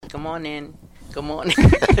Come on in. Good morning.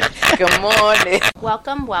 Good morning.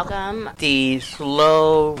 Welcome. The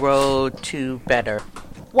slow road to better.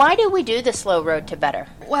 Why do we do the slow road to better?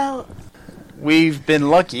 Well, we've been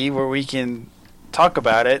lucky where we can talk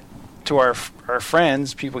about it to our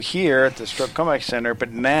friends, people here at the Stroke Comeback Center,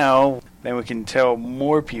 but now then we can tell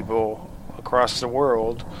more people across the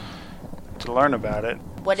world to learn about it.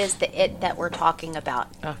 What is the it that we're talking about?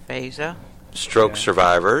 Aphasia. Stroke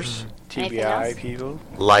survivors. TBI people.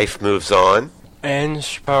 Life moves on.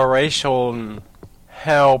 Inspiration.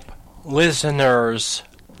 Help listeners.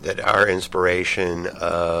 That our inspiration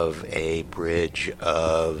of a bridge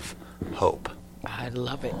of hope. I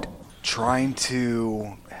love it. Trying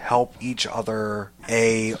to help each other,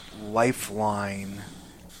 a lifeline.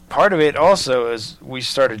 Part of it also is we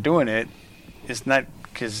started doing it. It's not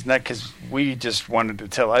because we just wanted to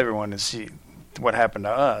tell everyone to see what happened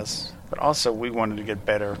to us, but also we wanted to get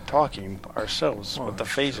better talking ourselves with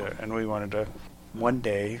aphasia, and we wanted to one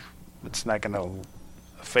day. It's not going to.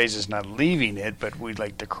 Aphasia's not leaving it, but we'd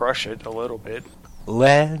like to crush it a little bit.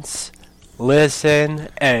 Let's listen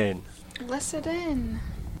in. Listen in.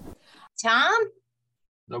 Tom?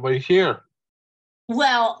 Nobody's here.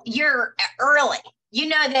 Well, you're early. You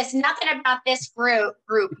know this. Nothing about this group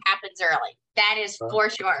happens early. That is for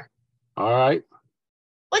sure. All right.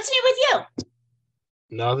 What's new with you?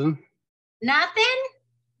 Nothing. Nothing?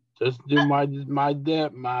 Just do I do my,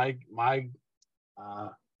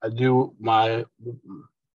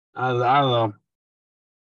 I don't know.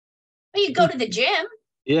 Well, you go to the gym.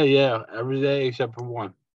 Yeah, every day except for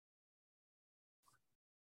one.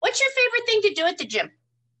 What's your favorite thing to do at the gym?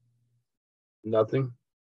 Nothing.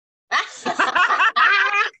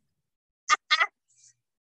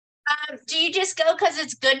 Do you just go because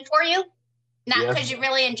it's good for you? Not because you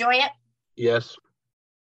really enjoy it? Yes.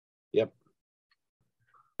 Yep.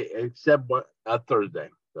 Except Thursday.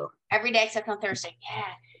 So every day except on Thursday. Yeah.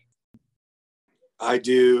 I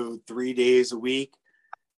do 3 days a week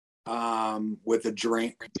with a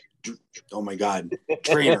drink. Oh my God,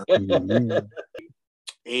 trainer.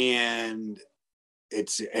 And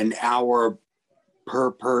it's an hour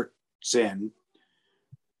per person.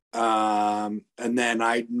 And then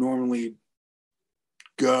I normally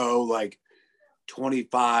go like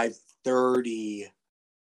 25, 30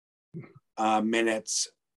 minutes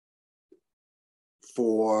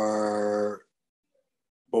before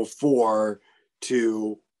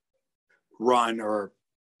to run or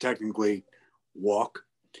technically walk.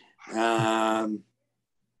 But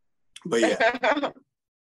yeah.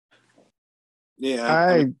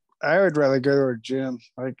 Yeah. I would rather go to a gym.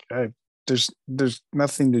 There's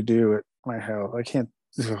nothing to do at my house. I can't.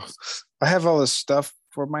 I have all this stuff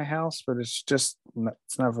for my house, but it's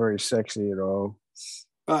not very sexy at all.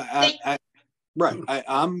 I'm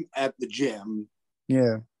at the gym.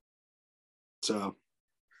 Yeah. So.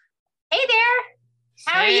 Hey there.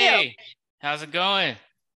 How are you? How's it going?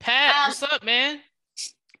 Pat, what's up, man?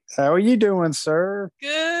 How are you doing, sir?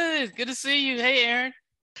 Good. Good to see you. Hey, Aaron.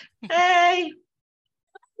 Hey.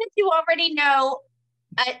 You already know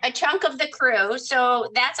a chunk of the crew,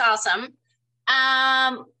 so that's awesome.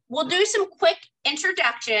 We'll do some quick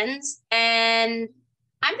introductions, and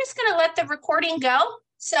I'm just going to let the recording go.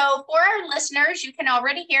 So for our listeners, you can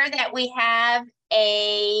already hear that we have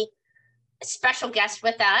a special guest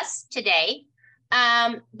with us today.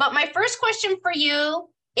 But my first question for you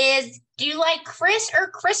is, do you like Chris or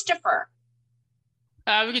Christopher?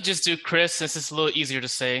 We could just do Chris since it's a little easier to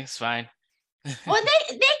say. It's fine. Well,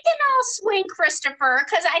 they can all swing Christopher,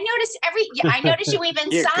 because I noticed you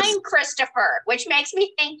even signed Christopher, which makes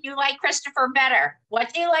me think you like Christopher better.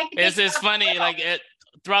 What do you like? It's funny,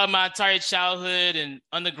 throughout my entire childhood and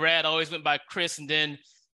undergrad, I always went by Chris, and then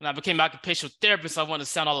when I became an occupational therapist, I wanted to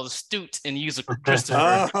sound all astute and use a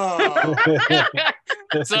Christopher.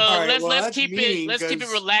 So right, let's keep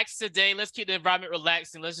it relaxed today. Let's keep the environment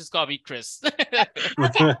relaxed, and let's just call me Chris.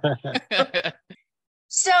 Okay.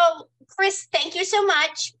 So, Chris, thank you so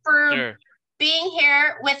much for being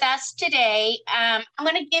here with us today. I'm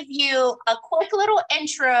going to give you a quick little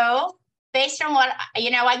intro based on what,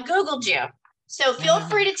 I Googled you. So feel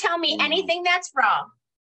free to tell me anything that's wrong.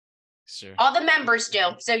 Sure. All the members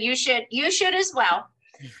do. So you should as well.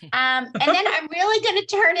 And then I'm really going to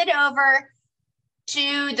turn it over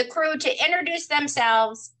to the crew to introduce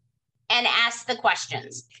themselves and ask the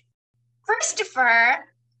questions. Christopher,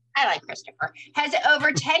 I like Christopher, has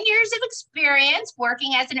over 10 years of experience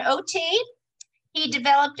working as an OT. He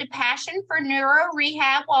developed a passion for neuro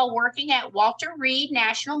rehab while working at Walter Reed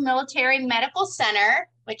National Military Medical Center,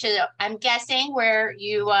 which is, I'm guessing, where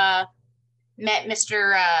you met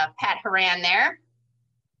Mr. Pat Horan there.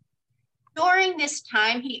 During this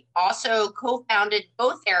time, he also co-founded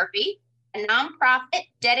Bow Therapy, a nonprofit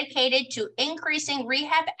dedicated to increasing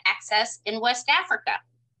rehab access in West Africa.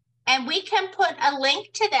 And we can put a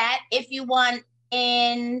link to that if you want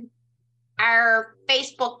in our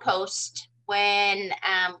Facebook post when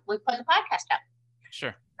we put the podcast up.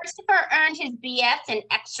 Sure. Christopher earned his BS in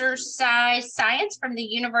exercise science from the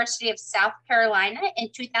University of South Carolina in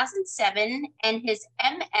 2007 and his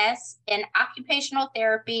MS in occupational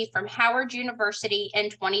therapy from Howard University in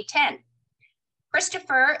 2010.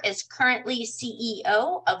 Christopher is currently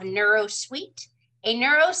CEO of Neurosuite, a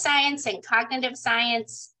neuroscience and cognitive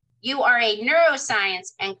science. You are a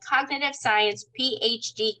neuroscience and cognitive science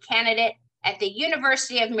PhD candidate at the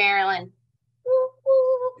University of Maryland.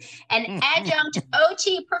 An adjunct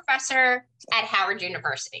OT professor at Howard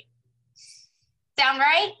University. Sound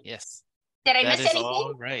right? Yes. Did I miss anything?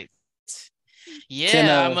 All right.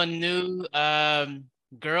 Yeah, I'm a new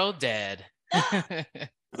girl dad.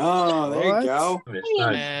 Oh, there you go.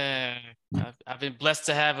 Yeah, I've been blessed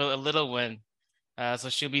to have a little one. So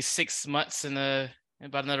she'll be 6 months in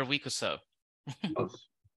about another week or so.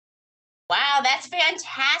 Wow, that's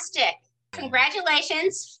fantastic.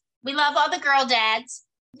 Congratulations. We love all the girl dads.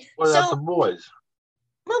 What about So- the boys?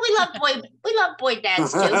 Well, we love boy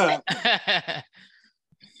dads too. But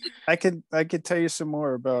I could tell you some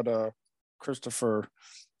more about Christopher.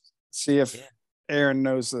 See if Aaron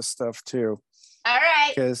knows this stuff too. all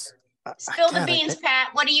right. Because Spill the beans, Pat.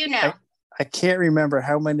 What do you know? I can't remember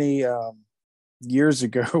how many years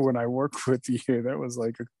ago when I worked with you. That was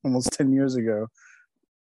like almost 10 years ago.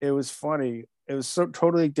 It was funny. It was so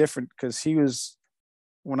totally different because he was,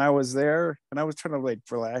 when I was there, and I was trying to like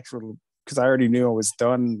relax a little because I already knew I was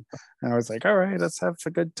done. And I was like, all right, let's have a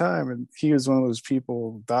good time. And he was one of those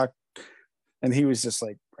people, Doc, and he was just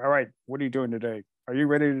like, all right, what are you doing today? Are you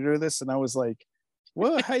ready to do this? And I was like,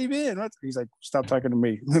 what? How you been? He's like, stop talking to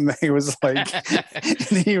me. And he was like,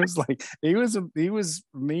 he was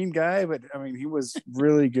a mean guy, but I mean, he was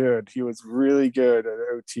really good. He was really good at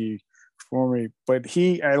OT for me. But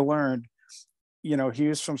I learned, he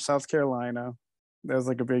was from South Carolina. That was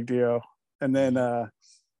like a big deal. And then I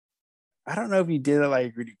don't know if you did it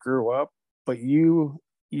like when you grew up, but you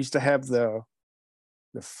used to have the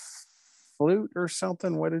flute or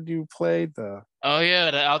something. What did you play? Oh yeah,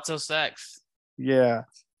 the alto sax. Yeah,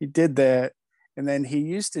 he did that. And then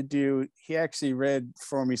he actually read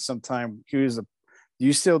for me sometime.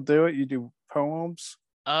 You still do it? You do poems?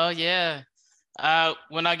 Oh yeah.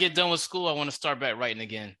 When I get done with school, I want to start back writing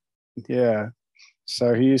again. Yeah.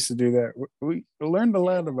 So he used to do that. We learned a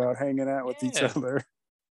lot about hanging out with each Yeah. other.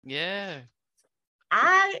 Yeah.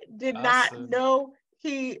 I did not Awesome. know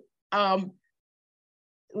he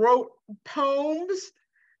wrote poems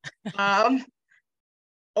and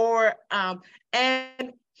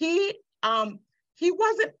he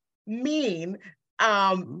wasn't mean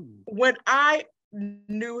when I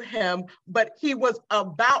knew him, but he was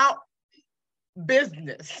about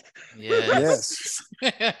business. Yes.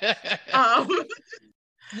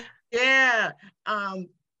 Yeah.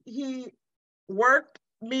 He worked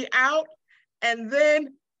me out, and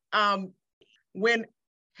then when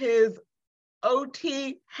his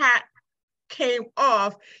OT hat came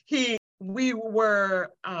off, we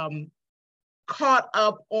were caught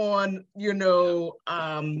up on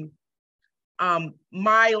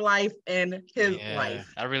my life and his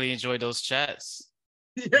life. I really enjoyed those chats.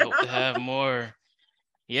 Yeah. Hope to have more.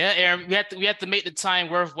 Yeah, Aaron, we have to make the time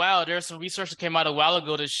worthwhile. There's some research that came out a while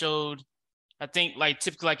ago that showed, I think, like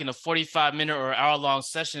typically like in a 45-minute or hour-long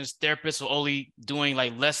sessions, therapists are only doing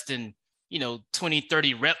like less than 20,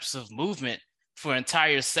 30 reps of movement for an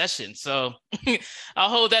entire session. So I'll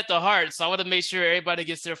hold that to heart. So I want to make sure everybody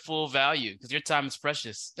gets their full value because your time is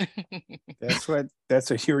precious. That's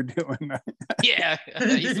what you were doing. Yeah, I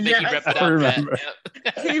used to make you rep it I out. remember.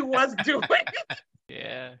 Pat. Yep. He was doing.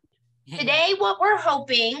 Yeah. Today, what we're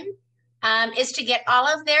hoping is to get all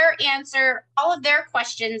of their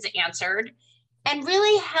questions answered and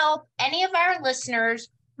really help any of our listeners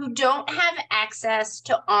who don't have access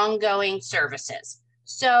to ongoing services.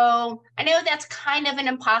 So I know that's kind of an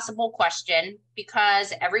impossible question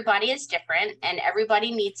because everybody is different and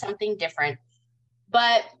everybody needs something different.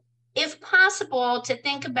 But if possible, to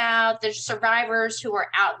think about the survivors who are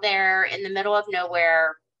out there in the middle of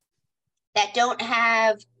nowhere that don't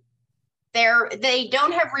have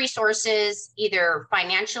resources either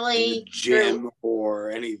financially, Gym or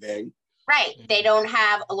anything. right. They don't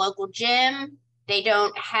have a local gym. They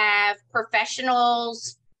don't have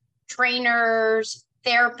professionals, trainers,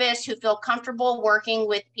 therapists who feel comfortable working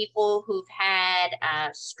with people who've had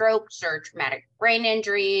strokes or traumatic brain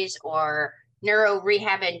injuries or neuro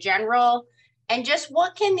rehab in general, and just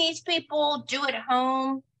what can these people do at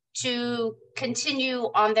home to continue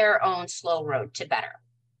on their own slow road to better.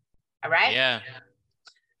 All right? Yeah.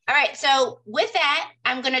 All right, so with that,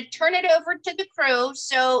 I'm going to turn it over to the crew.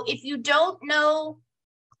 So if you don't know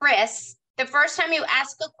Chris, the first time you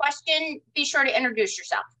ask a question, be sure to introduce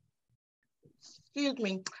yourself. Excuse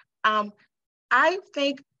me. I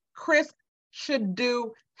think Chris should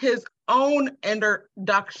do his own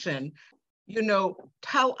introduction. You know,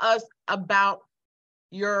 tell us about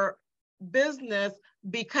your business,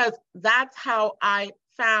 because that's how I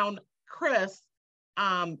found Chris,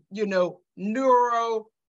 you know, Neurosuite.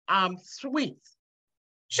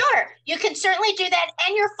 Sure, you can certainly do that,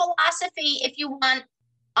 and your philosophy, if you want,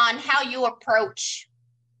 on how you approach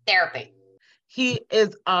therapy. He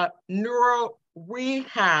is a neuro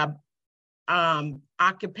rehab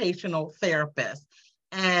occupational therapist,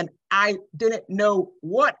 and I didn't know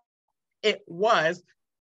what it was.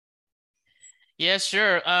 Yeah,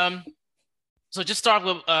 sure. So just start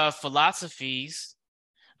with philosophies,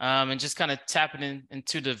 and just kind of tapping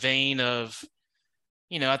into the vein of,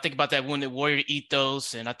 you know, I think about that Wounded Warrior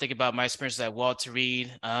ethos, and I think about my experience at Walter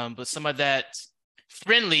Reed, but some of that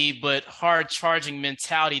friendly but hard charging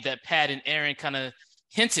mentality that Pat and Aaron kind of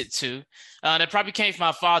hinted to, that probably came from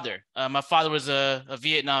my father. My father was a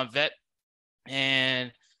Vietnam vet,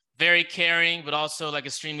 and very caring, but also like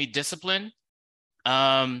extremely disciplined.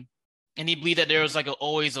 And he believed that there was like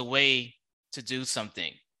always a way to do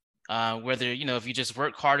something, whether, you know, if you just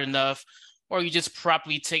work hard enough or you just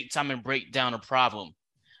properly take time and break down a problem.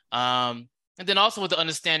 And then also with the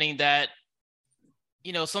understanding that,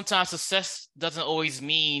 you know, sometimes success doesn't always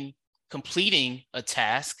mean completing a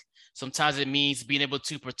task. Sometimes it means being able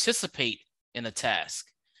to participate in a task.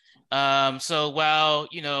 So while,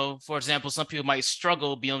 you know, for example, some people might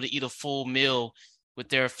struggle being able to eat a full meal with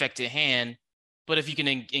their affected hand, but if you can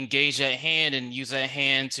engage that hand and use that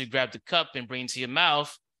hand to grab the cup and bring it to your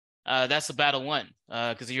mouth, that's a battle won,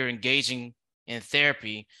 because you're engaging in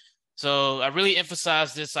therapy. So I really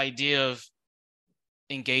emphasize this idea of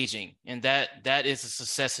engaging, and that is a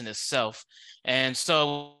success in itself. And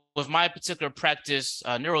so with my particular practice,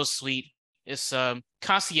 Neurosuite, it's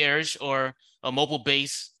concierge or a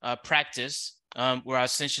mobile-based practice, where I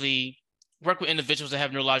essentially work with individuals that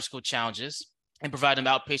have neurological challenges and provide them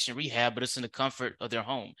outpatient rehab, but it's in the comfort of their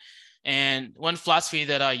home. And one philosophy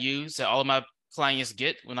that I use that all of my clients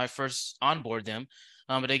get when I first onboard them,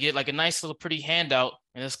 but they get like a nice little pretty handout,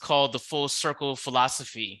 and it's called the full circle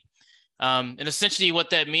philosophy. And essentially what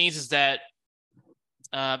that means is that,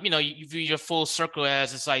 you know, you view your full circle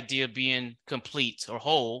as this idea of being complete or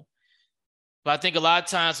whole. But I think a lot of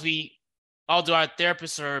times although our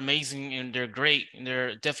therapists are amazing and they're great and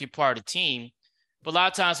they're definitely part of the team, but a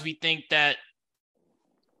lot of times we think that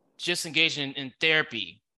just engaging in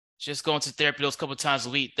therapy, just going to therapy those couple of times a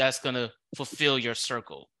week, that's going to fulfill your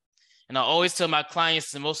circle. And I always tell my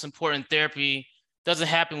clients the most important therapy doesn't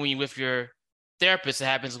happen when you're with your therapist. It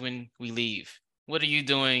happens when we leave. What are you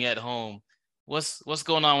doing at home? What's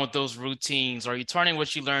going on with those routines? Are you turning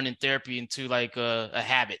what you learned in therapy into like a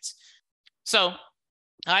habit? So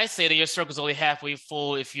I say that your circle is only halfway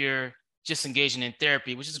full if you're just engaging in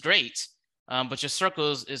therapy, which is great. But your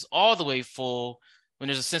circle is all the way full when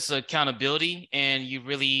there's a sense of accountability and you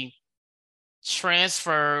really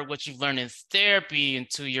transfer what you've learned in therapy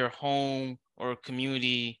into your home or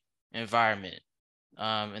community environment.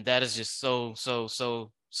 And that is just so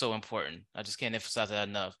important. I just can't emphasize that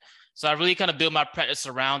enough. So I really kind of build my practice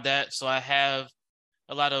around that. So I have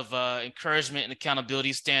a lot of encouragement and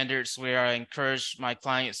accountability standards where I encourage my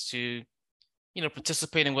clients to, you know,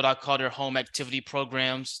 participate in what I call their home activity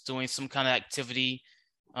programs, doing some kind of activity,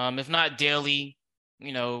 if not daily,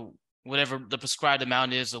 you know, whatever the prescribed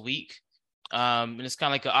amount is a week. And it's kind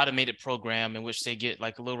of like an automated program in which they get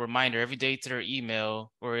like a little reminder every day to their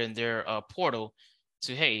email or in their portal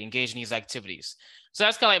to, hey, engage in these activities. So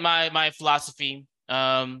that's kind of like my philosophy.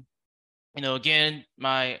 You know, again,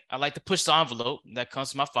 I like to push the envelope that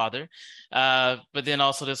comes from my father, but then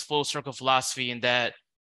also this full circle philosophy in that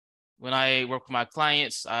when I work with my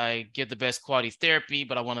clients, I give the best quality therapy,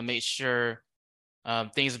 but I want to make sure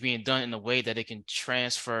things are being done in a way that it can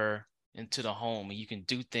transfer into the home and you can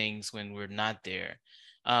do things when we're not there.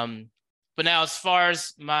 But now as far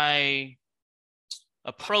as my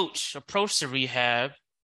approach to rehab,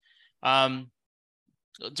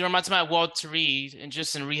 during my time at Walter Reed and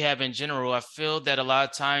just in rehab in general, I feel that a lot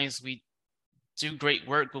of times we do great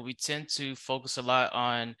work, but we tend to focus a lot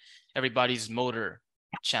on everybody's motor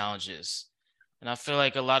challenges. And I feel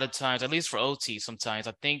like a lot of times, at least for OT sometimes,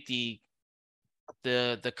 I think the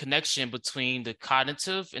the connection between the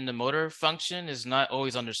cognitive and the motor function is not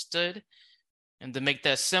always understood. And to make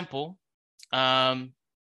that simple, if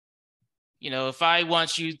I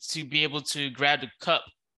want you to be able to grab the cup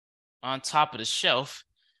on top of the shelf,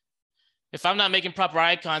 if I'm not making proper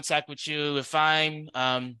eye contact with you, if I'm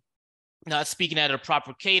not speaking at a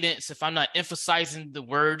proper cadence, if I'm not emphasizing the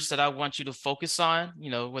words that I want you to focus on,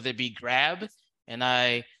 whether it be grab, and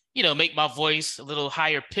I, make my voice a little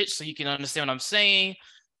higher pitch so you can understand what I'm saying,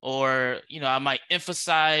 or, I might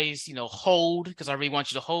emphasize, hold, because I really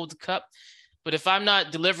want you to hold the cup. But if I'm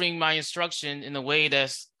not delivering my instruction in a way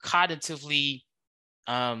that's cognitively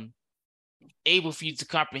able for you to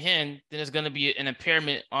comprehend, then there's going to be an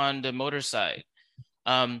impairment on the motor side.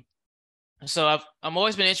 So I'm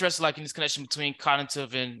always been interested in this connection between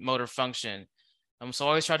cognitive and motor function. So I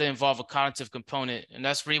always try to involve a cognitive component, and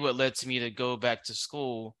that's really what led to me to go back to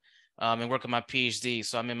school and work on my PhD.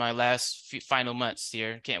 So I'm in my last final months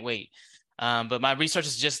here. Can't wait. But my research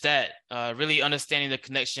is just that, really understanding the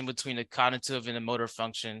connection between the cognitive and the motor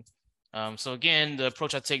function. So again, the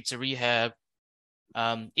approach I take to rehab,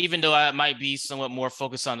 even though I might be somewhat more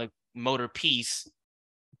focused on the motor piece,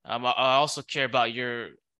 I also care about your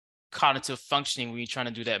cognitive functioning when you're trying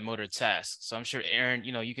to do that motor task. So I'm sure, Aaron,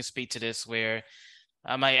 you can speak to this, where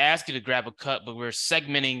I might ask you to grab a cup, but we're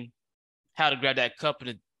segmenting how to grab that cup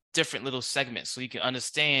into different little segments so you can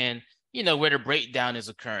understand, where the breakdown is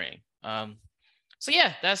occurring. So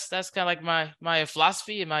yeah, that's kind of like my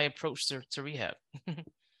philosophy and my approach to rehab.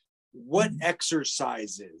 What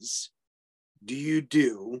exercises do you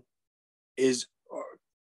do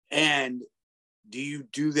and do you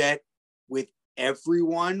do that with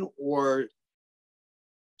everyone, or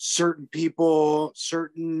certain people,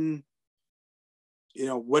 certain,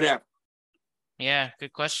 whatever? Yeah,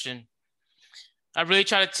 good question. I really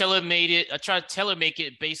try to tailor-make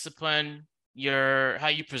it based upon how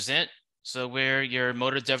you present. So where your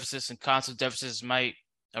motor deficits and cognitive deficits might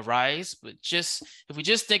arise. But if we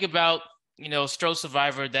just think about, a stroke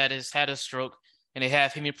survivor that has had a stroke and they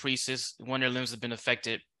have hemiparesis, one of their limbs have been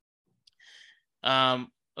affected.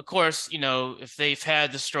 Of course, if they've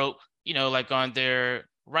had the stroke, like on their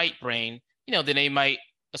right brain, then they might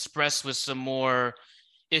express with some more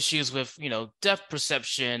issues with, depth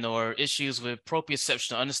perception, or issues with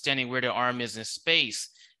proprioception, understanding where their arm is in space,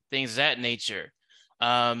 things of that nature.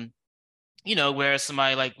 Whereas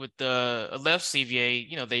somebody like with the left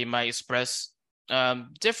CVA, they might express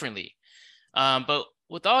differently. But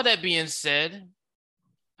with all that being said,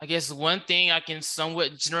 I guess one thing I can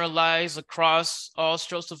somewhat generalize across all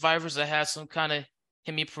stroke survivors that have some kind of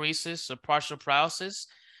hemiparesis or partial paralysis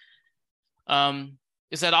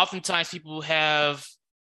is that oftentimes people have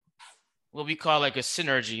what we call like a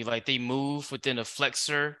synergy, like they move within a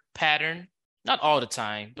flexor pattern, not all the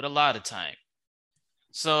time, but a lot of the time.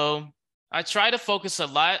 So I try to focus a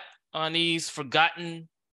lot on these forgotten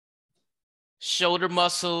shoulder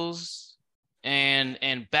muscles and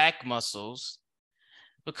back muscles,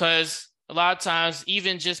 because a lot of times,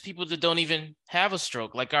 even just people that don't even have a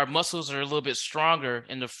stroke, like our muscles are a little bit stronger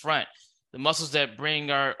in the front. The muscles that bring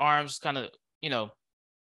our arms kind of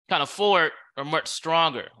forward are much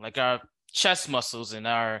stronger, like our chest muscles and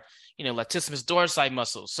our, latissimus dorsi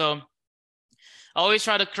muscles. So I always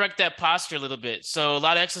try to correct that posture a little bit. So a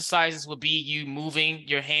lot of exercises will be you moving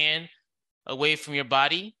your hand away from your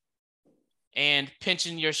body, and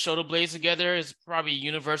pinching your shoulder blades together is probably a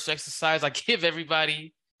universal exercise I give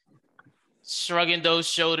everybody. Shrugging those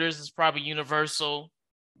shoulders is probably universal.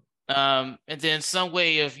 And then some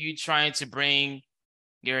way of you trying to bring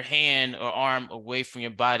your hand or arm away from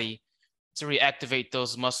your body to reactivate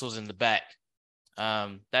those muscles in the back.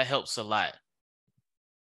 That helps a lot.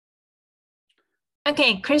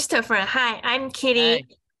 Okay, Christopher. Hi, I'm Kitty.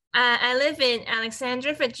 Hi. I live in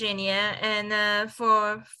Alexandria, Virginia, and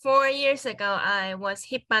for 4 years ago, I was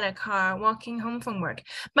hit by a car walking home from work.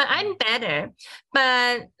 But I'm better.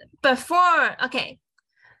 But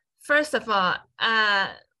first of all,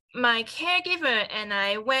 my caregiver and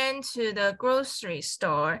I went to the grocery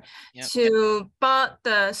store to bought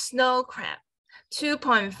the snow crab,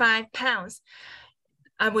 2.5 pounds.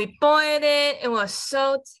 We boiled it.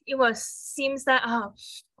 Seems that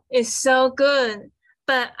it's so good.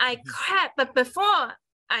 But before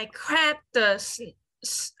I crabbed the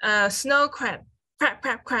snow crab.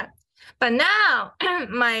 But now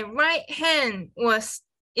my right hand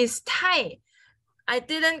is tight. I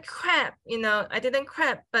didn't crab,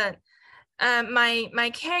 but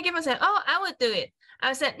my caregiver said, "Oh, I would do it."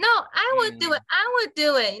 I said, "No, I would do it. I would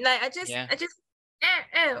do it." Like I just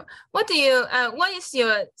what is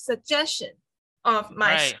your suggestion of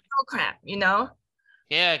my snow crab,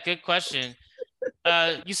 Yeah, good question.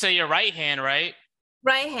 You say your right hand, right?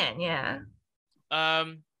 Right hand, yeah.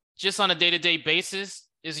 Just on a day-to-day basis,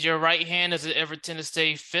 is your right hand, does it ever tend to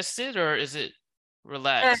stay fisted or is it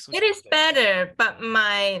relaxed? It is better, but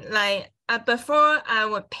before I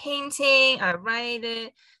was painting, I write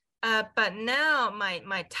it, but now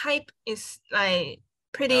my type is like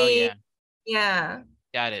pretty. Oh yeah, Yeah.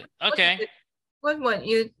 got it. Okay. What would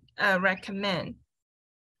you recommend?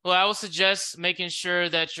 Well, I would suggest making sure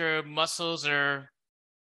that your muscles are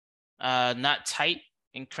not tight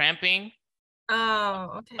and cramping.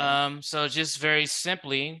 Oh, okay. So just very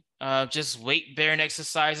simply, just weight bearing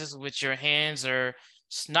exercises with your hands are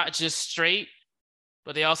not just straight,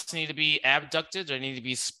 but they also need to be abducted or need to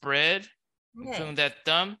be spread, including that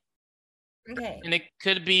thumb. Okay. And it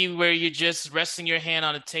could be where you're just resting your hand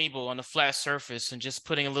on a table on a flat surface and just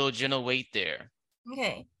putting a little gentle weight there.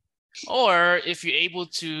 Okay. Or if you're able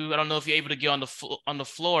to, I don't know if you're able to get on the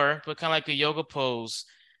floor, but kind of like a yoga pose,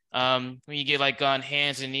 when you get like on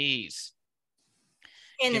hands and knees.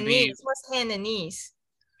 Hand and knees. What's hand and knees?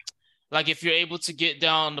 Like if you're able to get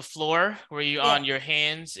down on the floor where you're on your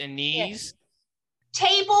hands and knees.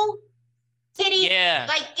 Table, Kitty. Yeah.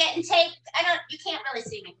 Like getting taped. You can't really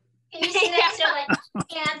see me. Can you see that? So like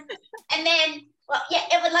hands, and then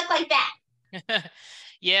it would look like that.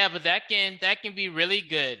 Yeah, but that can be really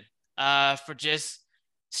good for just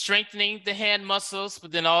strengthening the hand muscles,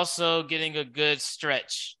 but then also getting a good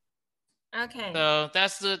stretch. Okay. So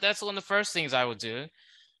that's one of the first things I would do.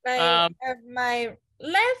 My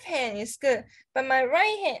left hand is good, but my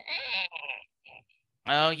right hand.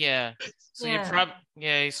 Oh yeah. So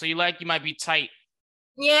you're so you might be tight.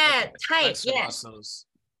 Yeah, tight. Yeah. Muscles.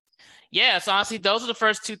 Yeah, so honestly, those are the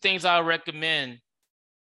first two things I would recommend.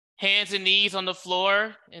 Hands and knees on the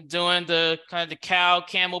floor and doing the kind of the cow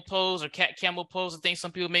camel pose or cat camel pose, I think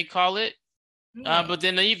some people may call it. Okay. But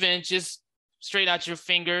then even just straighten out your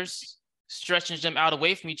fingers, stretching them out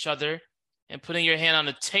away from each other and putting your hand on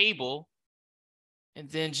the table and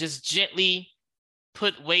then just gently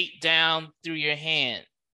put weight down through your hand.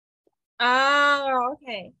 Oh,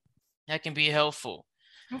 okay. That can be helpful.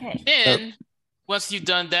 Okay. Then once you've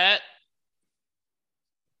done that,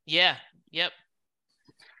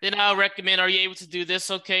 then I'll recommend, are you able to do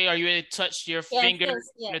this okay? Are you able to touch your finger,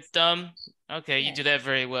 your thumb? Okay, you do that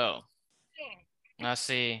very well. I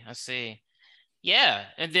see. Yeah,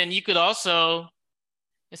 and then you could also,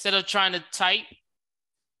 instead of trying to type,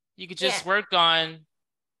 you could just work on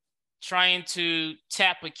trying to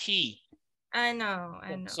tap a key. I know.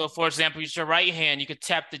 So for example, with your right hand, you could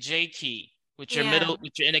tap the J key with your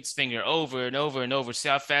with your index finger over and over and over. See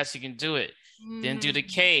how fast you can do it. Then do the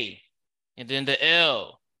K and then the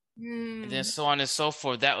L. And then so on and so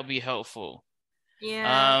forth. That would be helpful.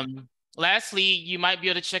 Yeah. Lastly, you might be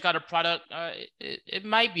able to check out a product. It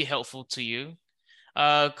might be helpful to you.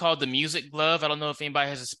 Called the Music Glove. I don't know if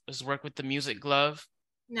anybody has worked with the Music Glove.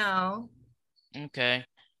 No. Okay.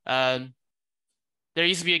 There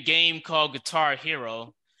used to be a game called Guitar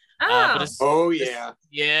Hero. Yeah.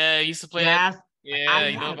 Yeah, I used to play that. Yeah,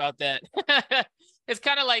 you know about that. It's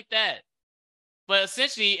kind of like that. But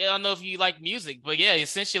essentially, I don't know if you like music, but yeah,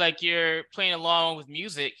 essentially like you're playing along with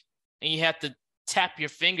music and you have to tap your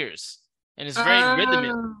fingers and it's very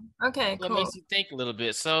rhythmic. Okay, so cool. It makes you think a little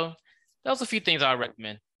bit. So those are a few things I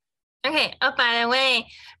recommend. Okay. Oh, by the way,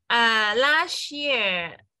 last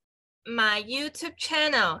year, my YouTube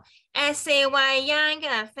channel, SAY Young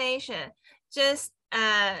Fashion, just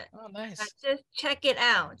nice. Just check it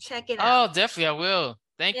out. Oh, definitely, I will.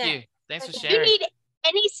 Thank you. Thanks for sharing. If you need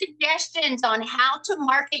any suggestions on how to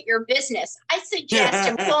market your business, I suggest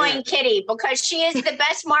employing Kitty because she is the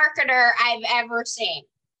best marketer I've ever seen.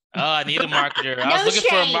 Oh, I need a marketer. I was looking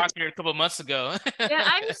for a marketer a couple months ago.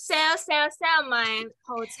 I'm sell my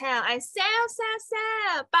hotel. I sell.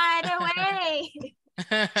 By the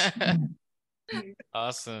way.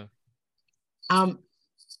 Awesome.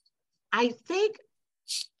 I think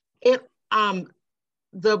it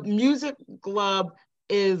the Music Glove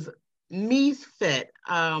is MeFit.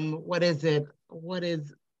 What is it? What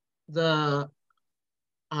is the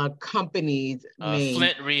company's name?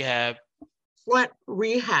 Flint Rehab. Flint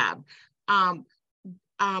Rehab.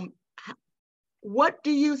 What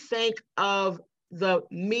do you think of the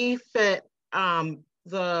MeFit,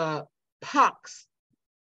 the pucks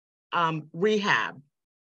rehab?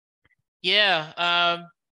 Yeah,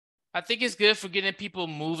 I think it's good for getting people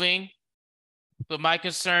moving. But my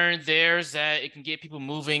concern there is that it can get people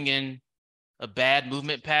moving in a bad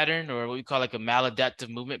movement pattern or what we call like a maladaptive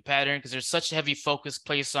movement pattern because there's such a heavy focus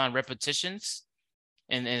placed on repetitions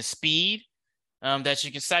and speed that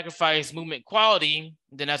you can sacrifice movement quality.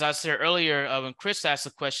 Then, as I said earlier, when Chris asked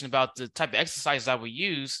a question about the type of exercise I would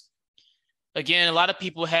use, again, a lot of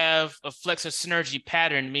people have a flexor synergy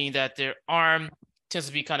pattern, meaning that their arm tends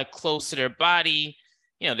to be kind of close to their body.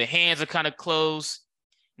 The hands are kind of close.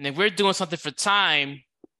 And if we're doing something for time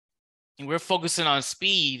and we're focusing on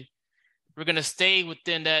speed, we're going to stay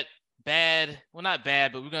within that not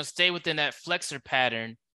bad, but we're going to stay within that flexor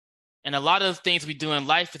pattern. And a lot of the things we do in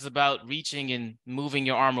life is about reaching and moving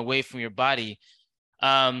your arm away from your body.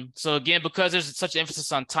 So again, because there's such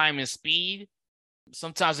emphasis on time and speed,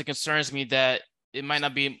 sometimes it concerns me that it might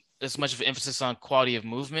not be as much of an emphasis on quality of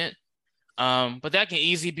movement. But that can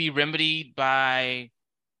easily be remedied by,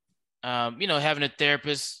 having a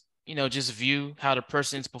therapist, just view how the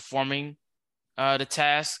person's performing the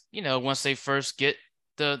task, once they first get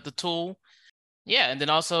the tool. Yeah, and then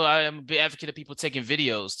also I am a big advocate of people taking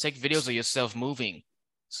videos. Take videos of yourself moving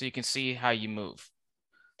so you can see how you move.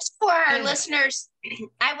 For our listeners,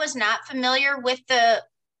 I was not familiar with the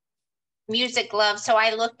music glove, so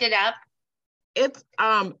I looked it up. It's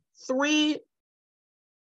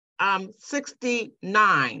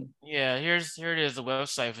 369. Yeah, here it is, the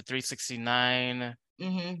website for 369.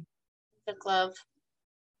 The glove.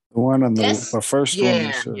 The one on the first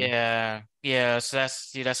one. Yeah. So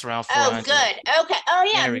that's around 400. Oh, good. Okay. Oh,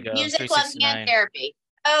 yeah. There we go. Music glove hand therapy.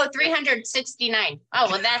 Oh, 369. Oh,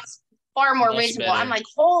 well, that's far more reasonable. Better. I'm like,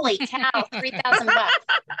 holy cow, $3,000.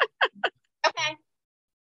 Okay.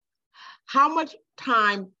 How much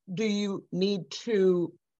time do you need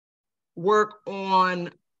to work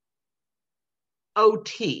on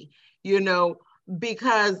OT?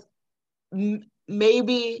 Because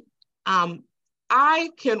maybe I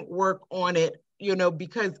can work on it,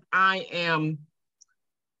 because I am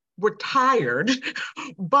retired,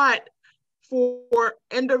 but for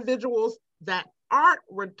individuals that aren't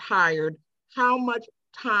retired, how much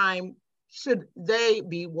time should they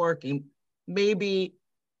be working? Maybe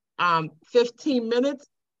 15 minutes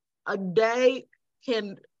a day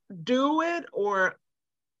can do it, or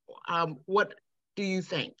what do you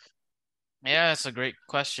think? Yeah, that's a great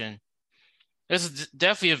question. This is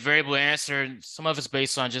definitely a variable answer. Some of it's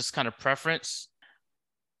based on just kind of preference.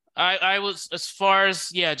 I was, as far as,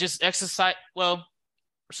 just exercise. Well,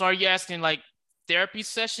 so are you asking like therapy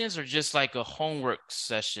sessions or just like a homework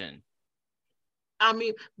session? I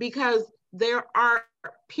mean, because there are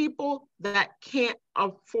people that can't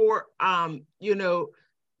afford,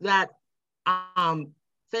 that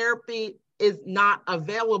therapy is not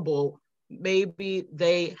available. Maybe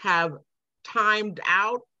they have timed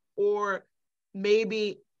out, or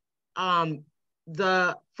maybe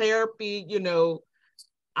the therapy,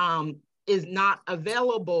 is not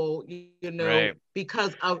available, Right.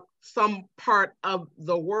 because of some part of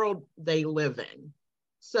the world they live in.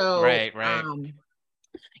 So, Right.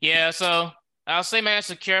 Yeah, so I'll say my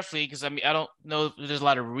answer carefully because I don't know if there's a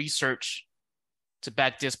lot of research to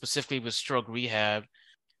back this specifically with stroke rehab.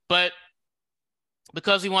 But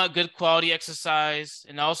because we want good quality exercise,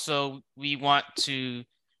 and also we want to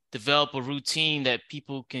develop a routine that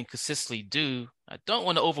people can consistently do, I don't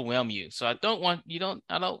want to overwhelm you. So I don't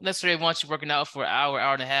necessarily want you working out for an hour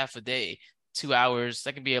and a half a day, 2 hours.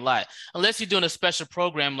 That can be a lot. Unless you're doing a special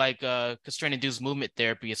program like constraint-induced movement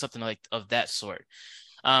therapy or something like of that sort.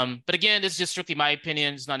 But again, this is just strictly my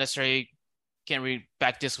opinion. It's not necessarily, can't really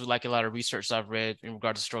back this with like a lot of research I've read in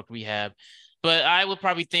regard to stroke rehab. But I would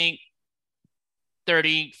probably think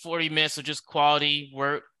 30, 40 minutes of just quality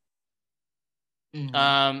work. And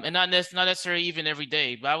not necessarily even every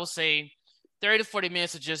day, but I will say 30 to 40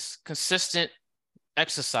 minutes of just consistent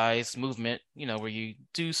exercise movement, where you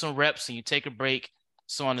do some reps and you take a break,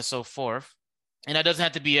 so on and so forth. And that doesn't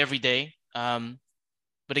have to be every day.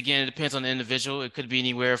 But again, it depends on the individual. It could be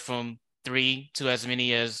anywhere from 3 to as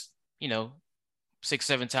many as, 6,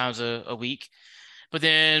 7 times a week. But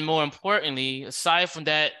then more importantly, aside from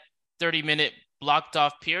that 30-minute blocked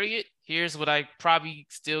off period, here's what I probably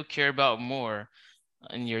still care about more.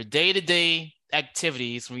 In your day-to-day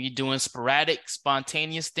activities, when you're doing sporadic,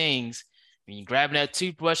 spontaneous things, when you're grabbing that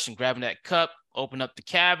toothbrush and grabbing that cup, open up the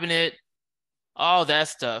cabinet, all that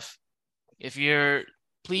stuff.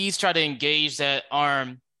 Please try to engage that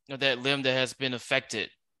arm or that limb that has been affected.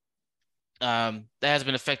 By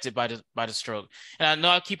the stroke. And I know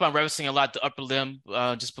I keep on referencing a lot the upper limb,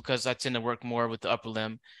 just because I tend to work more with the upper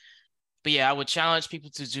limb. But yeah, I would challenge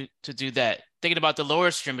people to do that. Thinking about the lower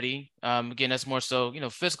extremity, again, that's more so,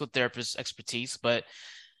 physical therapist expertise, but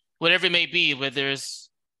whatever it may be,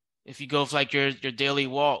 if you go for like your daily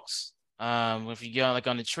walks, if you go like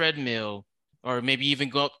on the treadmill, or maybe even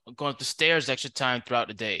going up the stairs extra time throughout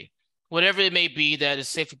the day, whatever it may be that is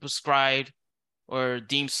safely prescribed or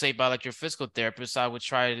deemed safe by like your physical therapist, I would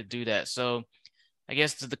try to do that. So I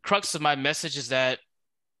guess the crux of my message is that,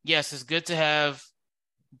 yes, it's good to have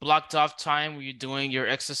blocked off time where you're doing your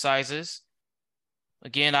exercises.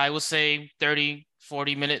 Again, I would say 30,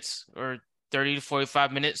 40 minutes or 30 to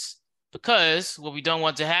 45 minutes, because what we don't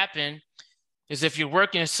want to happen is if you're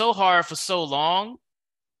working so hard for so long,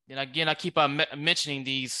 and again, I keep on mentioning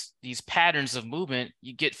these patterns of movement,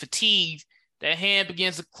 you get fatigued, that hand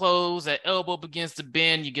begins to close, that elbow begins to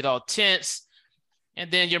bend, you get all tense,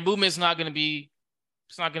 and then your movement is not going to be,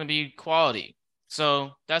 it's not going to be quality.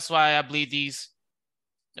 So that's why I believe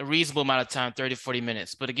a reasonable amount of time, 30 to 40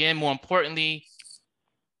 minutes. But again, more importantly,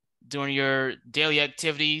 during your daily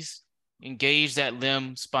activities, engage that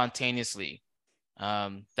limb spontaneously.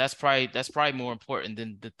 That's probably more important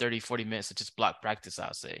than the 30, 40 minutes of just block practice,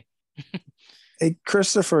 I'll say. Hey,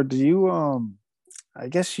 Christopher, do you I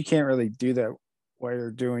guess you can't really do that while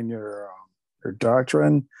you're doing your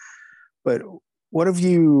doctrine, but what have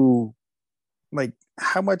you, like,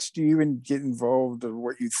 how much do you even get involved in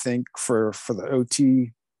what you think for the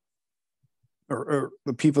OT or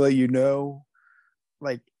the people that you know?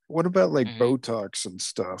 Like, what about like Botox and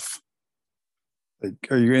stuff? Like,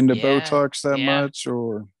 are you into Botox that much,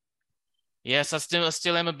 or? Yes, I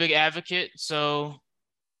still am a big advocate. So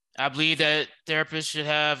I believe that therapists should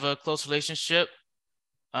have a close relationship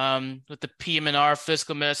with the PM&R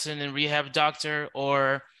physical medicine and rehab doctor,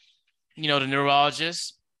 or, the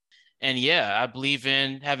neurologist. And I believe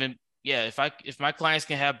in having, if my clients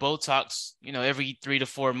can have Botox, every 3 to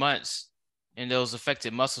 4 months in those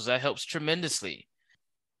affected muscles, that helps tremendously.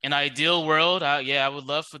 In an ideal world, I would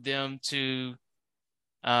love for them to,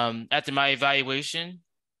 after my evaluation,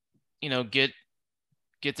 get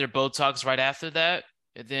their Botox right after that,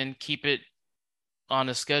 and then keep it on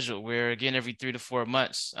a schedule where, again, every 3 to 4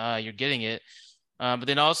 months, you're getting it. But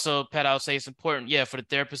then also, Pat, I would say it's important, for the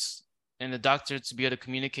therapist and the doctor to be able to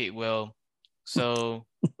communicate well. So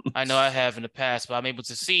I know I have in the past, but I'm able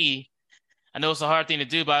to see, I know it's a hard thing to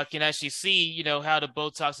do, but I can actually see, how the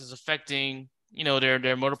Botox is affecting,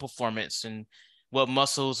 their motor performance, and what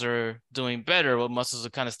muscles are doing better, what muscles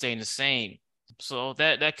are kind of staying the same. So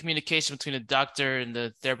that communication between the doctor and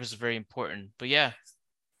the therapist is very important. But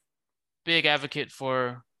big advocate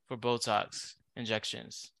for Botox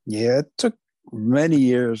injections. Yeah, it took many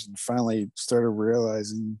years and finally started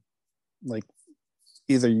realizing, like,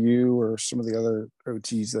 either you or some of the other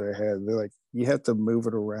OTs that I had, they're like, you have to move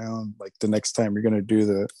it around. Like, the next time you're going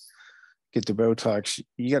to get the Botox,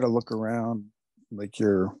 you got to look around, like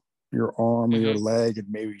your arm or your leg,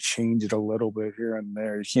 and maybe change it a little bit here and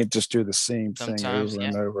there. You can't just do the same thing over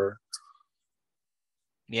and over.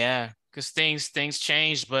 Yeah, because things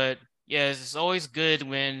change, but it's always good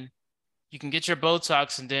when you can get your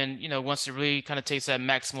Botox, and then, once it really kind of takes that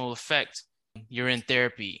maximal effect, you're in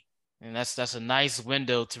therapy. And that's a nice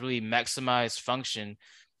window to really maximize function,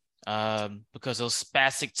 because those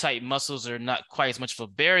spastic type muscles are not quite as much of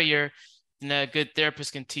a barrier. And a good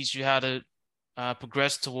therapist can teach you how to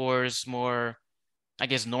progress towards more, I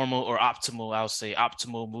guess, normal or optimal, I'll say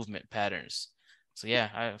optimal movement patterns. So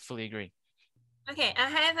I fully agree. Okay, I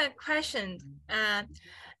have a question.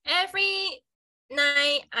 Every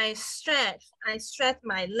night I stretch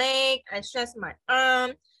my leg, I stretch my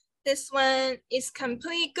arm. This one is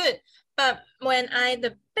completely good. But when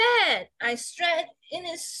the bed, I stretch, it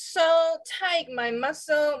is so tight, my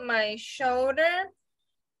muscle, my shoulder.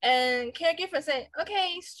 And caregiver say,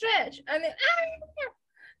 okay, stretch. I mean,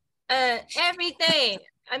 every day.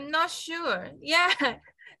 I'm not sure. Yeah,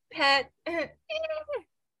 Pat. What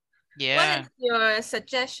is your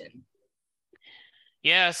suggestion?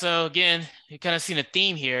 So again, you kind of seen a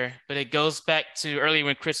theme here, but it goes back to earlier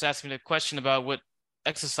when Chris asked me the question about what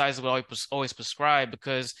exercise would always prescribe,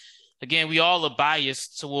 because again, we all are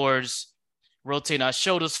biased towards rotating our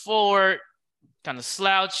shoulders forward, kind of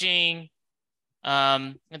slouching.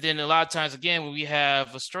 And then a lot of times, again, when we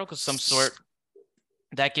have a stroke of some sort,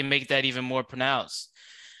 that can make that even more pronounced.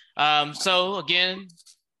 So again,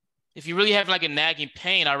 if you really have like a nagging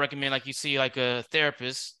pain, I recommend like you see like a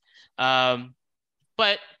therapist.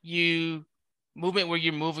 But movement where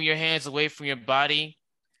you're moving your hands away from your body.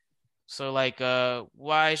 So like a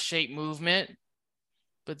Y shape movement,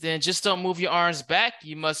 but then just don't move your arms back.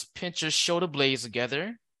 You must pinch your shoulder blades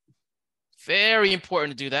together. Very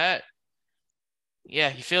important to do that.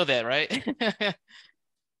 Yeah, you feel that, right?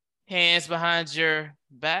 Hands behind your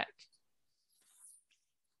back.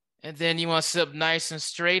 And then you want to sit up nice and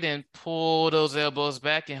straight and pull those elbows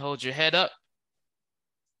back and hold your head up.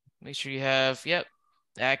 Make sure you have,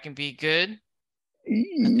 that can be good.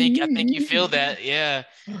 I think you feel that, yeah.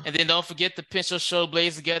 And then don't forget to pinch your shoulder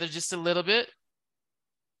blades together just a little bit.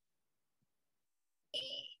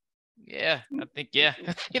 Yeah, I think yeah,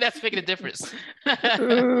 that's making a difference.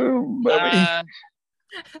 Mommy.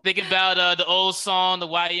 Think about the old song, the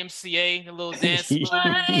YMCA, the little dance move,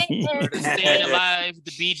 or the Staying Alive,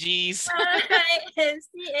 the Bee Gees.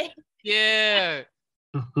 Yeah,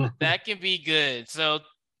 that can be good. So,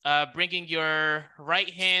 bringing your right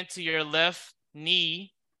hand to your left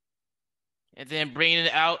knee, and then bringing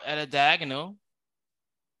it out at a diagonal.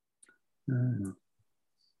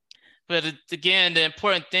 But again, the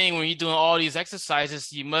important thing when you're doing all these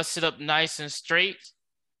exercises, you must sit up nice and straight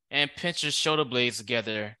and pinch your shoulder blades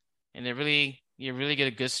together. And you really get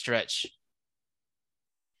a good stretch.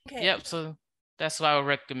 Okay. Yep, so that's what I would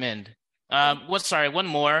recommend. One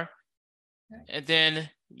more. And then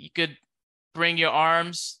you could bring your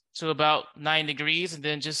arms to about 9 degrees and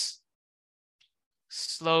then just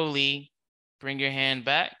slowly bring your hand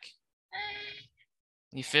back.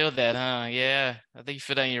 You feel that, huh? Yeah. I think you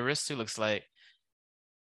feel that in your wrist too, looks like.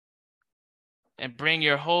 And bring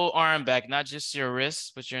your whole arm back, not just your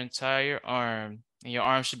wrist, but your entire arm. And your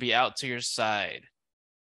arm should be out to your side.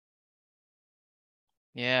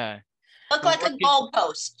 Yeah. Look like a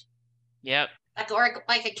goalpost. Yep.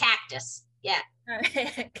 Like a cactus. Yeah. Now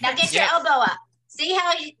get your elbow up. See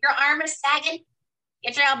how your arm is sagging?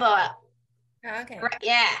 Get your elbow up. Okay. Right,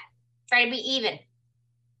 yeah. Try to be even.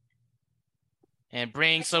 And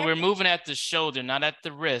so we're moving at the shoulder, not at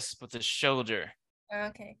the wrist, but the shoulder.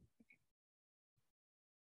 Okay.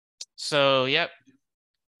 So, yep.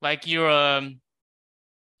 Like you're, I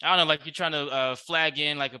don't know, like you're trying to flag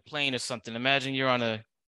in like a plane or something. Imagine you're on a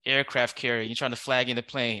aircraft carrier. You're trying to flag in the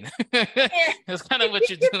plane. That's kind of what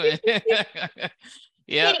you're doing.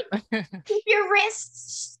 Yep. Keep your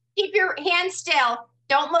wrists, keep your hands still.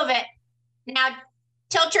 Don't move it. Now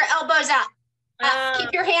tilt your elbows up.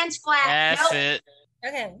 Keep your hands flat. That's it.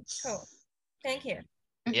 Okay, cool. Thank you.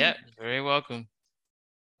 Yep, very welcome.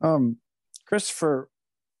 Chris, what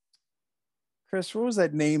was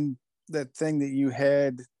that name, that thing that you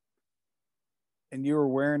had and you were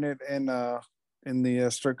wearing it in the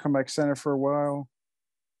Stroke Comeback Center for a while?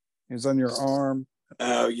 It was on your arm.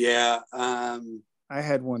 Oh, yeah. I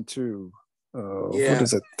had one too. Yeah, what is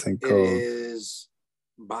that thing called? It is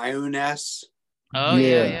Bioness. Oh,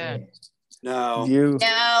 yeah. No.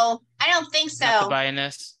 No, I don't think so. Not the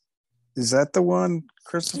Bioness. Is that the one,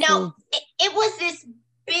 Christopher? No, it was this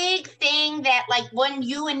big thing that, like, when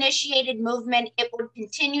you initiated movement, it would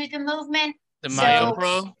continue the movement. The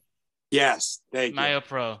MyoPro? Yes, thank you.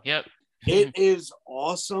 MyoPro, yep. It is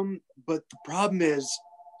awesome, but the problem is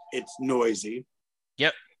it's noisy.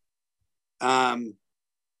 Yep. And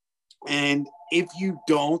if you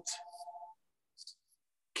don't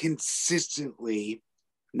consistently,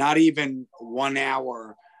 not even 1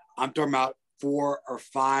 hour, I'm talking about 4 or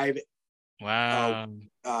 5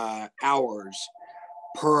 hours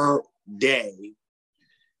per day,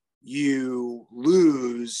 you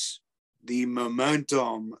lose the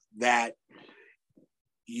momentum that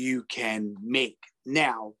you can make.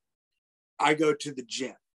 Now, I go to the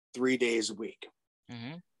gym 3 days a week.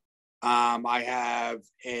 Mm-hmm. I have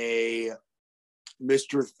a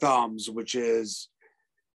Mr. Thumbs, which is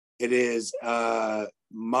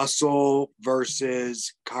muscle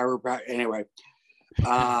versus chiropractic. Anyway,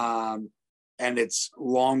 and it's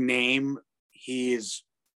long name. He is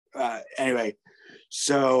anyway.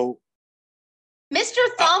 So, Mr.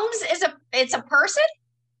 Thumbs it's a person.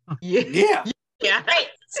 Yeah. Yeah. Right.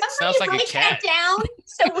 Sounds like a write cat. that down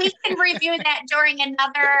so we can review that during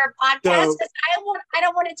another podcast. Because I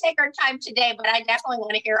don't want to take our time today, but I definitely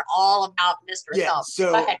want to hear all about Mr. Thumbs.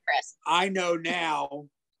 So go ahead, Chris. I know now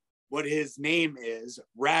what his name is,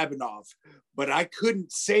 Rabinoff, but I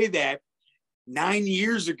couldn't say that 9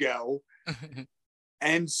 years ago.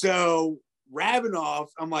 And so Rabinoff,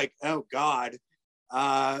 I'm like, oh God,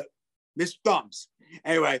 Mr. Thumbs.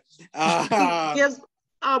 Anyway,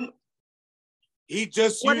 he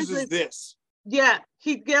just uses this. Yeah,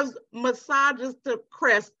 he gives massages to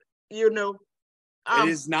Chris, It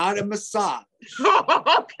is not a massage.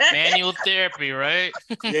 Okay. Manual therapy, right?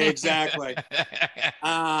 Yeah, exactly.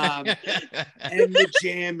 And the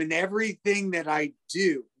gym and everything that I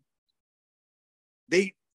do,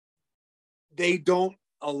 they don't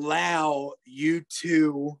allow you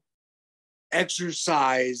to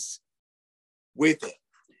exercise with it.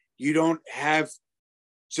 You don't have,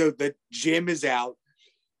 so the gym is out,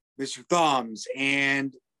 Mr. Thumbs,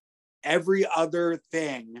 and every other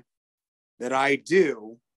thing that I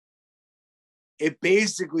do, it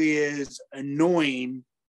basically is annoying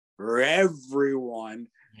for everyone.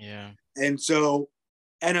 Yeah. And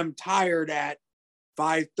I'm tired at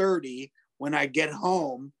 5:30 when I get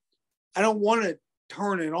home. I don't want to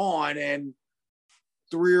turn it on and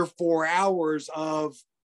 3 or 4 hours of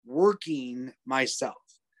working myself.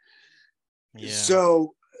 Yeah.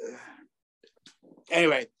 So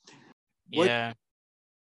anyway, Yeah.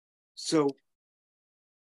 So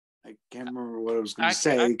I can't remember what I was going to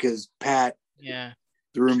say because Pat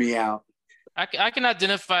threw me out. I can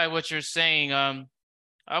identify what you're saying.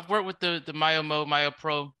 I've worked with the Myo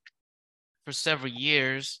Pro for several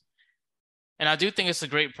years, and I do think it's a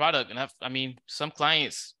great product. And I mean, some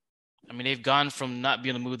clients, I mean, they've gone from not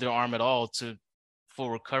being able to move their arm at all to full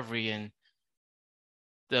recovery, and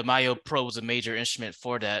the Myo Pro was a major instrument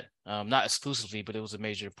for that. Not exclusively, but it was a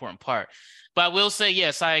major important part. But I will say,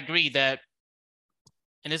 yes, I agree that,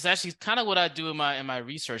 and it's actually kind of what I do in my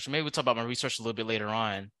research. Maybe we'll talk about my research a little bit later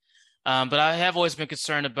on. But I have always been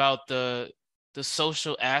concerned about the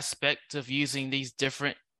social aspect of using these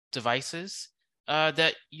different devices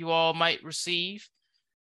that you all might receive,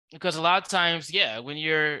 because a lot of times, when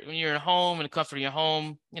you're at home in the comfort of your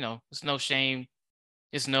home, there's no shame,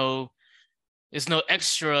 there's no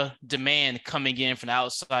extra demand coming in from the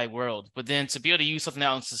outside world. But then to be able to use something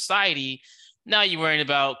out in society, now you're worrying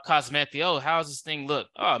about cosmetically. Oh, how does this thing look?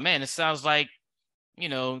 Oh man, it sounds like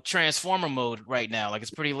transformer mode right now. Like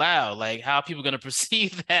it's pretty loud. Like how are people going to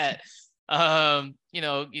perceive that? Might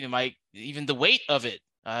even the weight of it.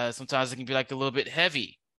 Sometimes it can be like a little bit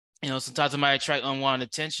heavy. Sometimes it might attract unwanted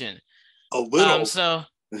attention. A little. So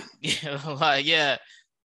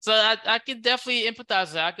I can definitely empathize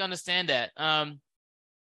with that. I can understand that.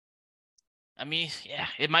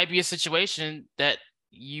 It might be a situation that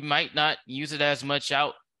you might not use it as much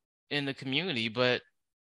out in the community, but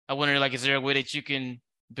I wonder, like, is there a way that you can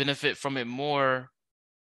benefit from it more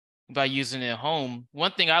by using it at home?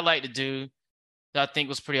 One thing I like to do that I think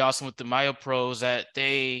was pretty awesome with the Myo Pro is that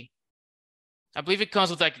I believe it comes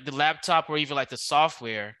with like the laptop or even like the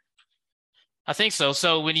software. I think so.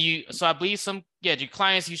 So I believe your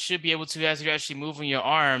clients, you should be able to, as you're actually moving your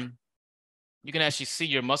arm, you can actually see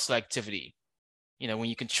your muscle activity. When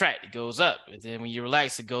you contract, it goes up. And then when you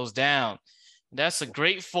relax, it goes down. That's a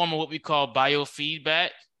great form of what we call biofeedback.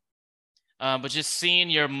 But just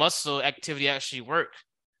seeing your muscle activity actually work,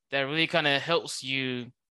 that really kind of helps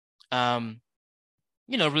you,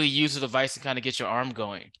 really use the device and kind of get your arm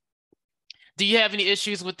going. Do you have any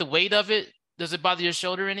issues with the weight of it? Does it bother your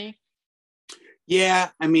shoulder any? Yeah,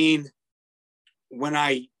 I mean, when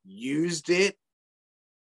I used it,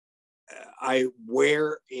 I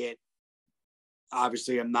wear it.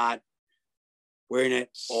 Obviously, I'm not wearing it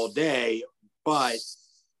all day, but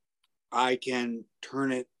I can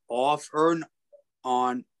turn it off or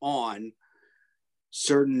on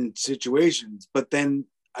certain situations. But then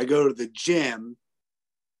I go to the gym,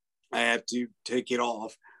 I have to take it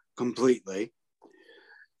off completely.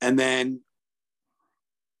 And then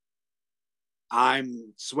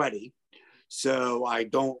I'm sweaty, so I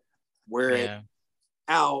don't wear it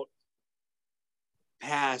out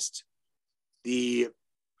past the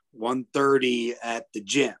 1:30 at the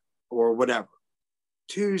gym or whatever.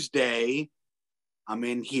 Tuesday, I'm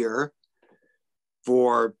in here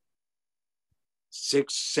for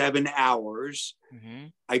 6-7 hours.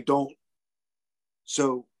 Mm-hmm.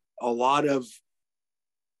 So a lot of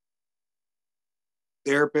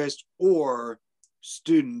therapists or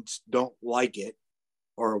students don't like it,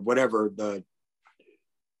 or whatever the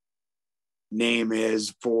name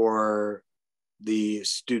is for the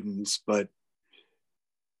students, but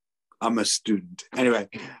I'm a student. Anyway.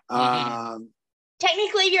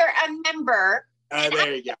 Technically, you're a member.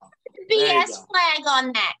 There you go. BS flag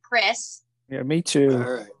on that, Chris. Yeah, me too. All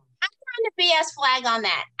right. I'm trying to BS flag on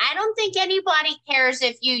that. I don't think anybody cares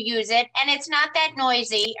if you use it, and it's not that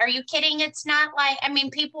noisy. Are you kidding? It's not like,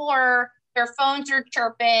 people their phones are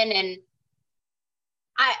chirping, and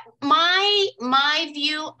my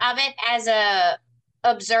view of it as a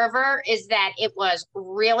observer is that it was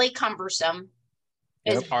really cumbersome.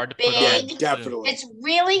 It's hard to put on. Yeah, definitely. It's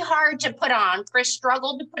really hard to put on. Chris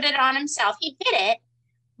struggled to put it on himself. He did it,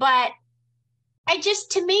 but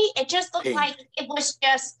to me, it just looked like it was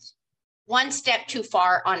just one step too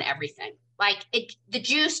far on everything. Like the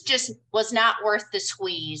juice just was not worth the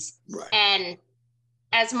squeeze. Right. And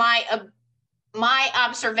as my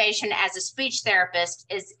observation as a speech therapist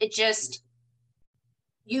is,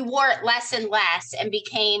 you wore it less and less and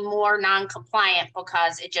became more non-compliant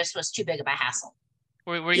because it just was too big of a hassle.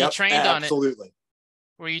 Were you trained on it? Absolutely.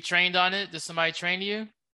 Were you trained on it? Did somebody train you?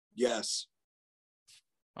 Yes.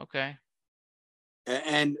 Okay.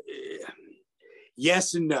 And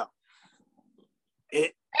yes and no.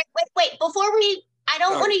 Wait. Before I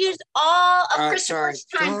don't want to use all of Christopher's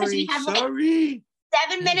time because we have 7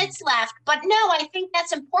 minutes left. But no, I think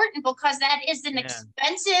that's important because that is an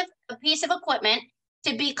expensive piece of equipment.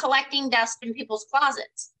 to be collecting dust in people's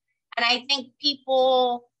closets. And I think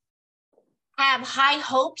people have high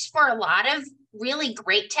hopes for a lot of really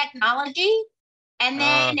great technology. And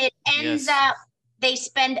then it ends up, they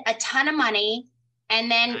spend a ton of money. And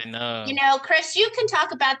then, you know, Chris, you can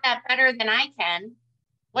talk about that better than I can.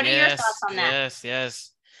 What are your thoughts on that?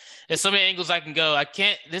 Yes. There's so many angles I can go. I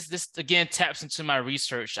can't, this again taps into my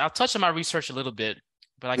research. I'll touch on my research a little bit,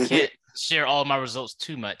 but I can't share all my results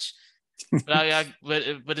too much. But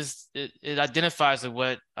it identifies with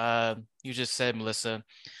what you just said, Melissa.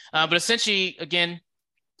 But essentially, again,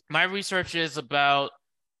 my research is about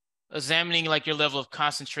examining like your level of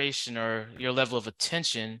concentration or your level of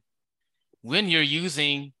attention when you're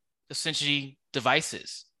using essentially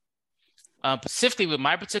devices. Specifically with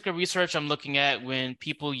my particular research, I'm looking at when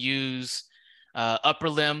people use upper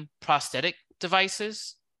limb prosthetic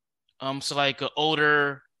devices. So like an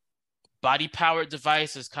older body powered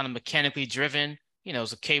device is kind of mechanically driven. You know,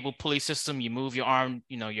 it's a cable pulley system. You move your arm,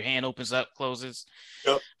 you know, your hand opens up, closes.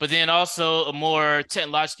 Yep. But then also a more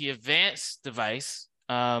technologically advanced device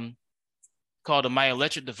called a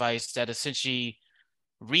myoelectric device that essentially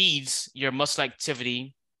reads your muscle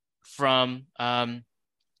activity from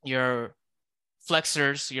your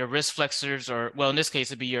flexors, your wrist flexors, or well, in this case,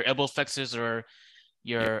 it'd be your elbow flexors or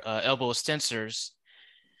your elbow extensors.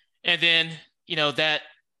 And then, you know, that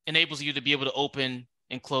enables you to be able to open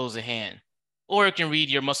and close a hand. Or it can read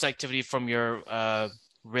your muscle activity from your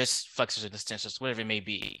wrist flexors and extensors, whatever it may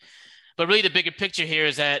be. But really the bigger picture here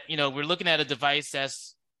is that, you know, we're looking at a device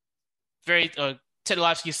that's very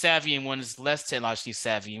technologically savvy and one is less technologically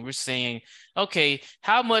savvy. And we're saying, okay,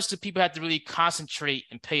 how much do people have to really concentrate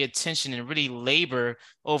and pay attention and really labor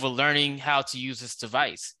over learning how to use this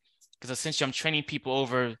device? Because essentially I'm training people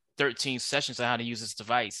over 13 sessions on how to use this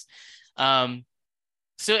device.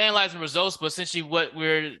 Still analyzing results, but essentially what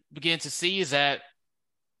we're beginning to see is that,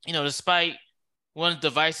 you know, despite one of the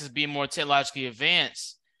devices being more technologically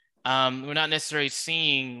advanced, we're not necessarily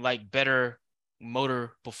seeing like better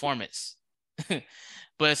motor performance.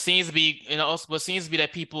 But it seems to be, you know, also what seems to be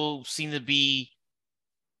that people seem to be,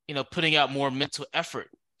 you know, putting out more mental effort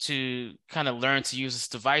to kind of learn to use this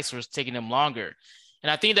device, or it's taking them longer.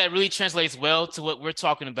 And I think that really translates well to what we're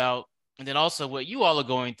talking about, and then also what you all are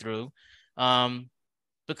going through.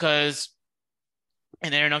 Because,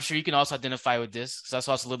 and Aaron, I'm sure you can also identify with this, because that's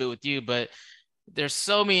also a little bit with you, but there's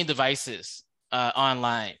so many devices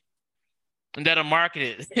online that are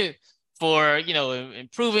marketed for, you know,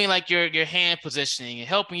 improving like your hand positioning and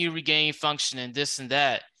helping you regain function and this and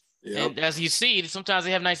that. Yep. And as you see, sometimes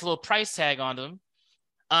they have a nice little price tag on them.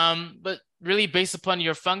 But really based upon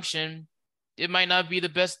your function, it might not be the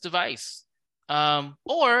best device.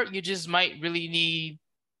 Or you just might really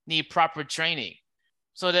need proper training.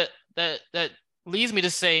 So that leads me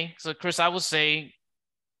to say, so Chris, I would say,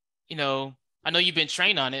 you know, I know you've been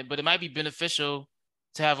trained on it, but it might be beneficial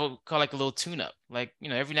to have a little tune-up. Like, you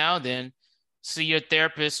know, every now and then see your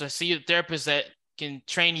therapist, or see a therapist that can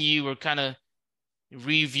train you or kind of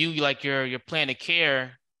review like your plan of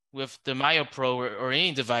care with the MyoPro or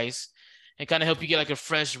any device, and kind of help you get like a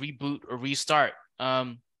fresh reboot or restart.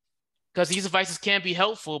 Because these devices can be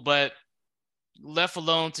helpful, but left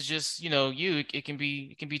alone to just, you know, it can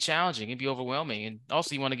be challenging, it can be overwhelming, and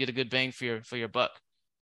also you want to get a good bang for your buck.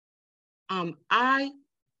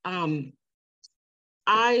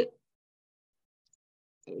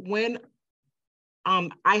 When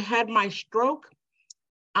I had my stroke,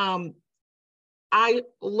 I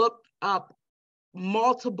looked up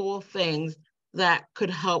multiple things that could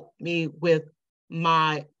help me with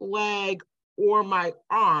my leg or my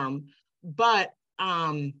arm, but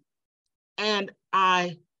and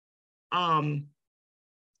I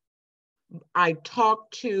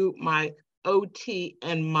talked to my OT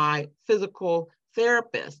and my physical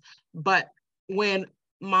therapist, but when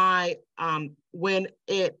my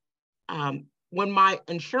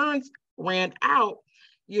insurance ran out,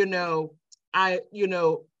 I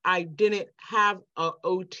didn't have a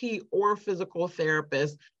OT or physical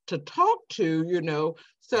therapist to talk to,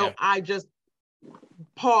 so yeah. I just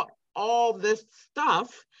bought all this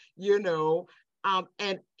stuff,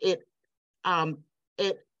 and it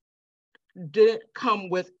didn't come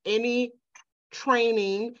with any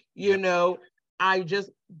training, I just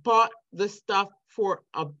bought the stuff for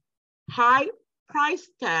a high price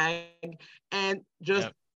tag and just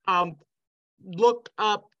looked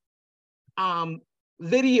up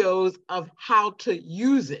videos of how to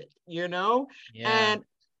use it, and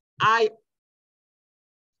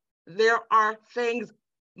there are things,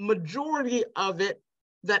 majority of it,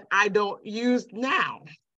 that I don't use now.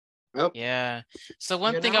 Yep. Yeah. So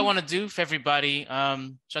one thing I want to do for everybody, which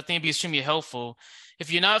I think would be extremely helpful,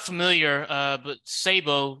 if you're not familiar, but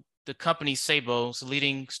Sabo, the company Sabo, is a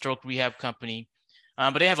leading stroke rehab company,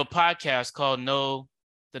 but they have a podcast called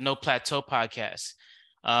the No Plateau Podcast.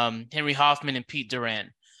 Henry Hoffman and Pete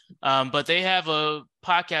Duran. But they have a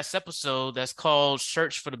podcast episode that's called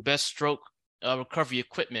Search for the Best Stroke Recovery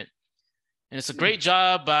Equipment. And it's a great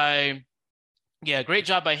job by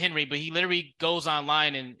Henry, but he literally goes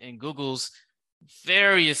online and Googles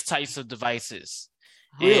various types of devices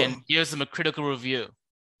and gives them a critical review.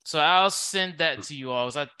 So I'll send that to you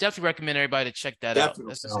all. So I definitely recommend everybody to check that out.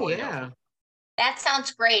 That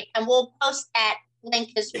sounds great. And we'll post that link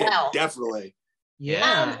as well. Definitely.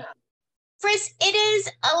 Yeah. Chris, it is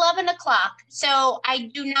 11 o'clock, so I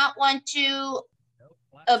do not want to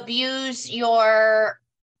abuse your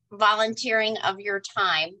volunteering of your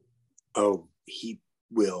time. Oh, he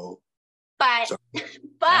will. But look,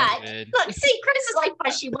 see, Chris is like,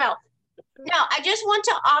 but she will. No, I just want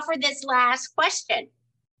to offer this last question.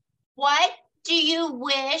 What do you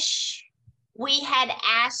wish we had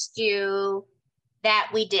asked you that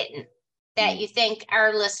we didn't, that you think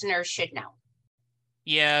our listeners should know?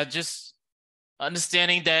 Yeah, just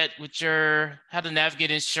understanding that how to navigate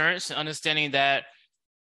insurance and understanding that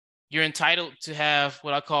you're entitled to have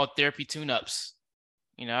what I call therapy tune-ups.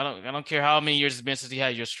 I don't care how many years it's been since you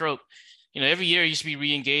had your stroke. Every year you should be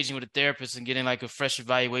re-engaging with a therapist and getting like a fresh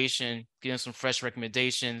evaluation, getting some fresh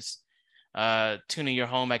recommendations, tuning your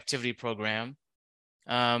home activity program.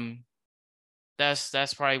 That's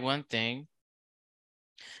probably one thing.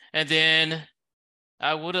 And then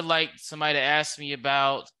I would have liked somebody to ask me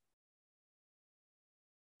about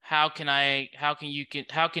how can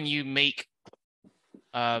you make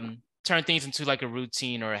turn things into like a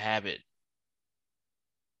routine or a habit,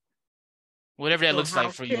 whatever that looks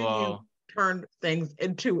like for you all. Turn things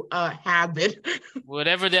into a habit.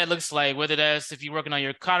 Whatever that looks like, whether that's if you're working on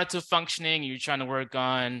your cognitive functioning, you're trying to work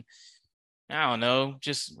on, I don't know,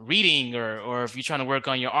 just reading, or if you're trying to work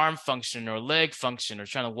on your arm function or leg function, or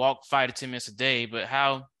trying to walk 5 to 10 minutes a day, but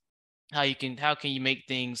how can you make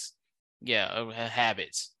things,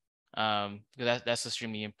 habits? Because that's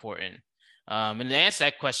extremely important. And to answer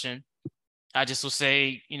that question, I just will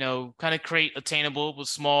say, kind of create attainable but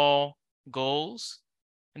small goals,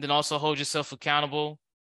 and then also hold yourself accountable,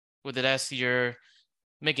 whether that's you're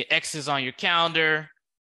making X's on your calendar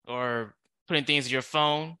or putting things in your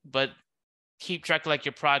phone, but keep track of like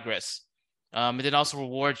your progress. And then also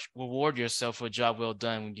reward yourself for a job well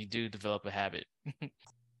done when you do develop a habit.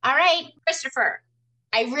 All right, Christopher,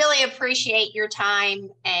 I really appreciate your time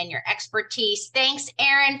and your expertise. Thanks,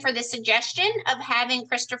 Erin, for the suggestion of having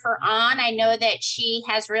Christopher on. I know that she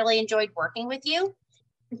has really enjoyed working with you.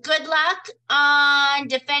 Good luck on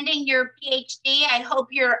defending your PhD. I hope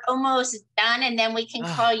you're almost done, and then we can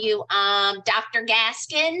call you Dr.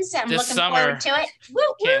 Gaskins. I'm looking forward to it.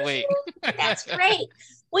 Can't wait. That's great.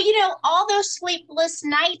 Well, all those sleepless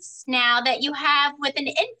nights now that you have with an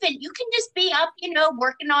infant, you can just be up,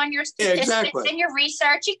 working on your statistics and your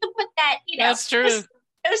research. You can put that, that's true.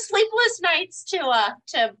 Those sleepless nights to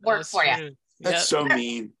work for you. That's so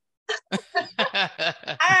mean. All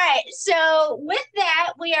right. So with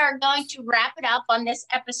that, we are going to wrap it up on this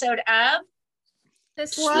episode of The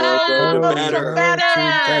Slow Road to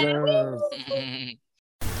Better.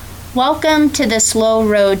 Welcome to the slow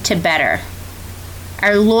road to better.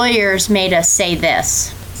 Our lawyers made us say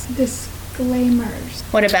this. Disclaimers.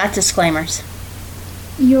 What about disclaimers?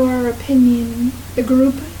 Your opinion, the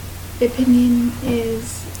group opinion,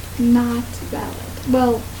 is not valid.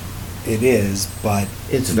 Well, it is, but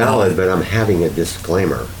it's valid, but I'm having a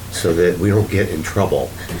disclaimer so that we don't get in trouble.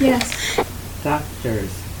 Yes.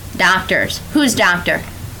 Doctors. Who's doctor?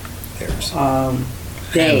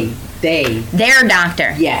 Theirs. Their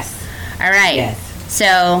doctor. Yes. All right. Yes.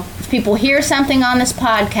 So if people hear something on this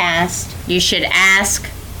podcast, you should ask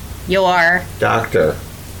your doctor.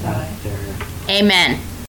 Amen.